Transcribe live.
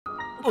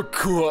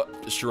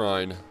Ukouh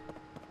Shrine.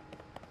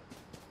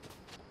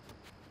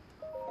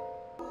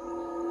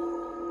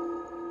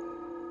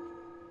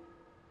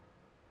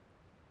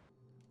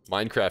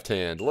 Minecraft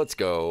hand, let's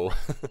go.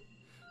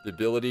 The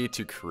ability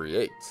to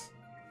create.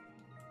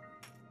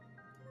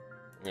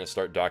 I'm gonna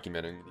start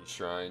documenting these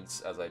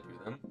shrines as I do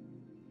them.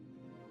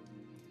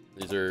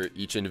 These are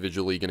each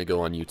individually gonna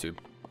go on YouTube.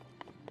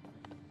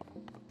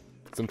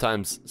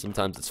 Sometimes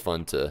it's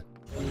fun to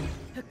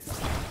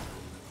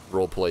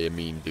roleplay a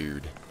mean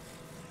dude.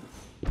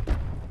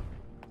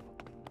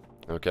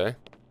 Okay.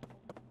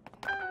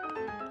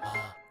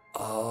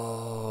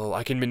 Oh,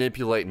 I can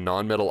manipulate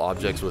non-metal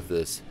objects with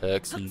this.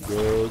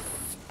 Hexagons.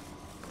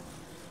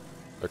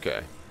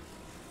 Okay.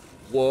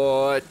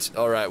 What?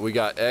 Alright, we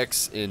got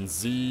X and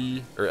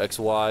Z, or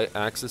XY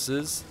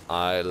axes.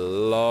 I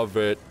love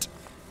it.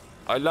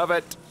 I love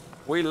it.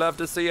 We love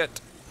to see it.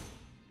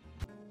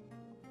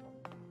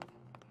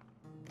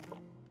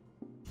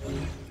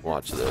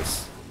 Watch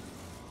this.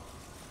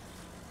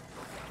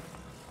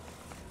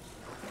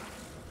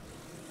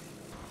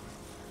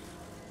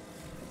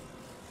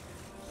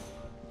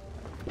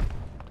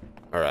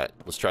 Alright,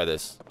 let's try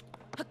this.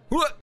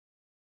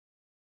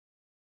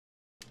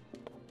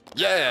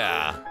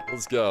 Yeah!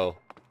 Let's go.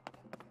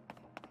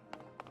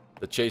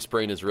 The chase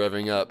brain is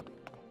revving up.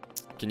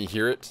 Can you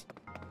hear it?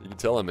 You can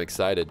tell I'm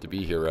excited to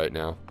be here right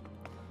now.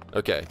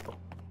 Okay.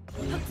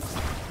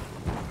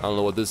 I don't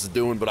know what this is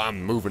doing, but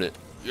I'm moving it.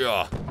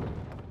 Yeah!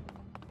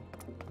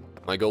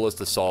 My goal is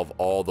to solve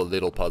all the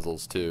little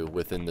puzzles, too,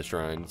 within the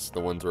shrines.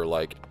 The ones where,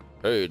 like,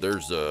 hey,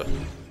 there's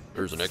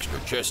an extra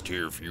chest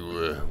here if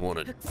you want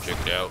to check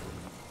it out.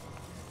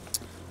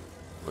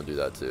 I'll do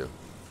that too.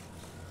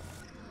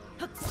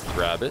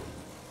 Grab it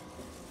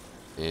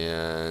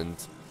and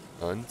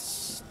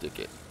unstick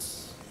it.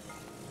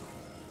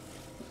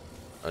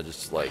 I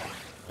just like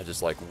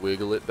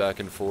wiggle it back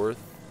and forth.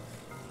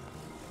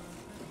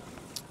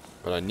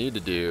 What I need to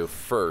do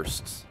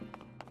first,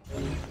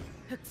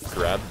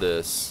 grab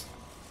this,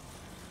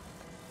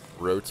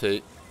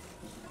 rotate,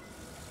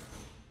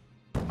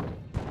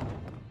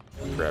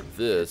 grab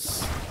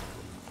this,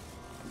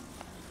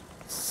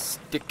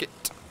 stick it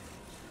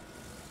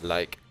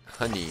like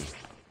honey.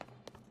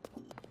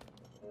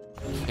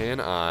 Can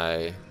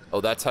I...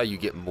 Oh, that's how you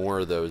get more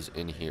of those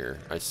in here.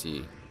 I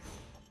see.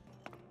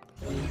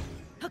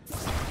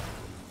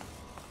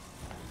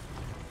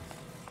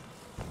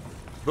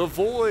 The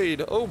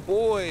void! Oh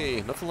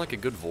boy! Nothing like a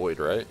good void,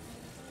 right?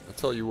 I'll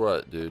tell you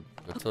what, dude.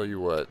 I'll tell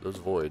you what. Those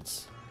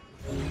voids.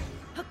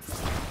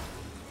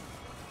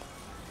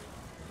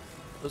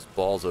 Those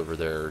balls over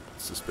there are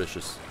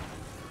suspicious.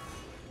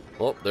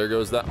 Oh, there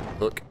goes that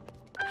hook.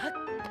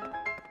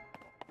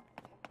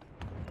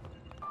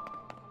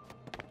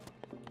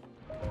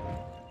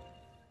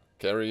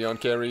 Carry on,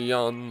 carry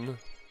on.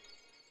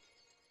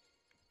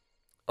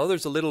 Oh,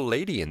 there's a little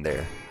lady in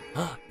there.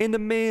 And a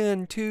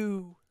man,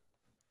 too.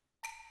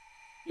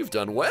 You've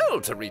done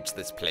well to reach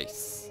this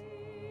place.